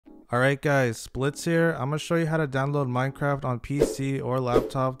Alright guys, Splits here. I'm going to show you how to download Minecraft on PC or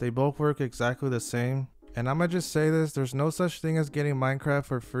laptop. They both work exactly the same. And I'm going to just say this, there's no such thing as getting Minecraft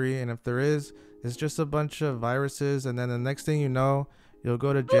for free, and if there is, it's just a bunch of viruses, and then the next thing you know, you'll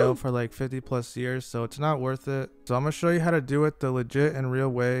go to jail for like 50 plus years, so it's not worth it. So I'm going to show you how to do it the legit and real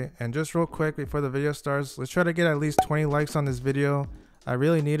way. And just real quick before the video starts, let's try to get at least 20 likes on this video. I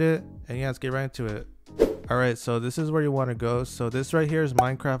really need it, and yeah, let's get right into it. Alright, so this is where you want to go. So this right here is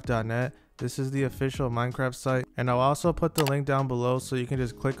minecraft.net. This is the official Minecraft site, and I'll also put the link down below so you can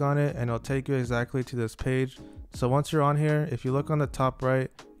just click on it and it'll take you exactly to this page. So once you're on here, if you look on the top right,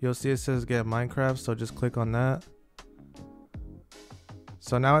 you'll see it says get Minecraft, so just click on that.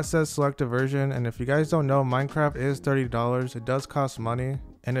 So now it says select a version, and if you guys don't know, Minecraft is $30. It does cost money,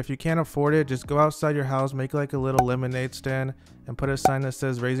 and if you can't afford it, just go outside your house, make like a little lemonade stand and put a sign that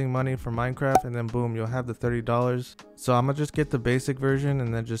says raising money for Minecraft, and then boom, you'll have the $30. So I'm gonna just get the basic version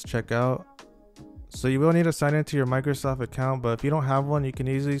and then just check out. So you will need to sign into your Microsoft account, but if you don't have one, you can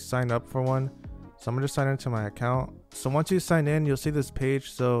easily sign up for one. So I'm gonna just sign into my account. So once you sign in, you'll see this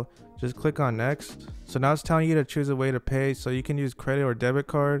page, so just click on next. So now it's telling you to choose a way to pay, so you can use credit or debit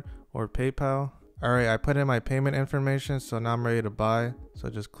card or PayPal. Alright, I put in my payment information, so now I'm ready to buy. So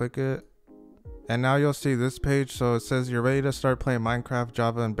just click it. And now you'll see this page, so it says you're ready to start playing Minecraft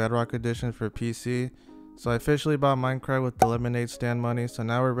Java and Bedrock Edition for PC. So I officially bought Minecraft with the lemonade stand money, so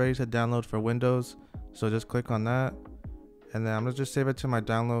now we're ready to download for Windows. So just click on that, and then I'm gonna just save it to my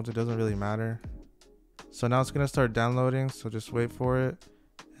downloads, it doesn't really matter. So now it's gonna start downloading, so just wait for it,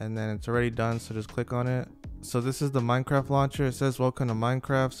 and then it's already done, so just click on it. So this is the Minecraft launcher. It says welcome to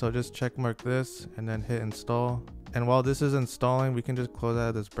Minecraft, so just check mark this and then hit install. And while this is installing, we can just close out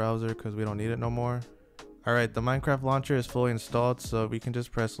of this browser because we don't need it no more. Alright, the Minecraft launcher is fully installed, so we can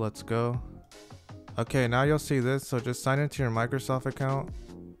just press let's go. Okay, now you'll see this, so just sign into your Microsoft account.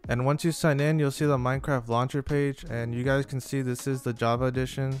 And once you sign in, you'll see the Minecraft launcher page, and you guys can see this is the Java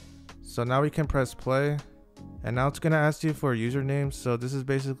edition. So now we can press play, and now it's gonna ask you for a username. So this is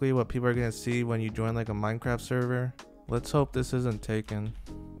basically what people are gonna see when you join like a Minecraft server. Let's hope this isn't taken.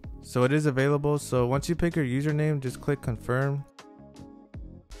 So it is available, so once you pick your username, just click confirm.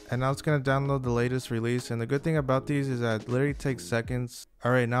 And now it's going to download the latest release, and the good thing about these is that it literally takes seconds.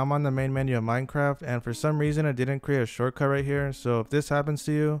 Alright, now I'm on the main menu of Minecraft, and for some reason it didn't create a shortcut right here. So if this happens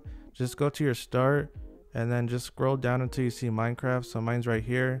to you, just go to your start and then just scroll down until you see Minecraft. So mine's right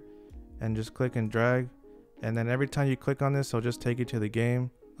here, and just click and drag, and then every time you click on this, it'll just take you to the game.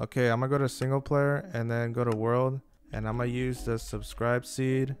 Okay, I'm gonna go to single player and then go to world, and I'm gonna use the subscribe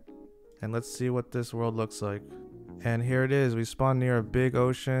seed, and let's see what this world looks like. And here it is, we spawn near a big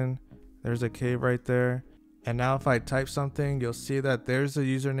ocean. There's a cave right there. And now if I type something, you'll see that there's the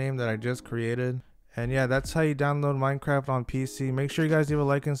username that I just created. And yeah, that's how you download Minecraft on PC. Make sure you guys leave a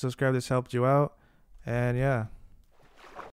like and subscribe, this helped you out. And yeah.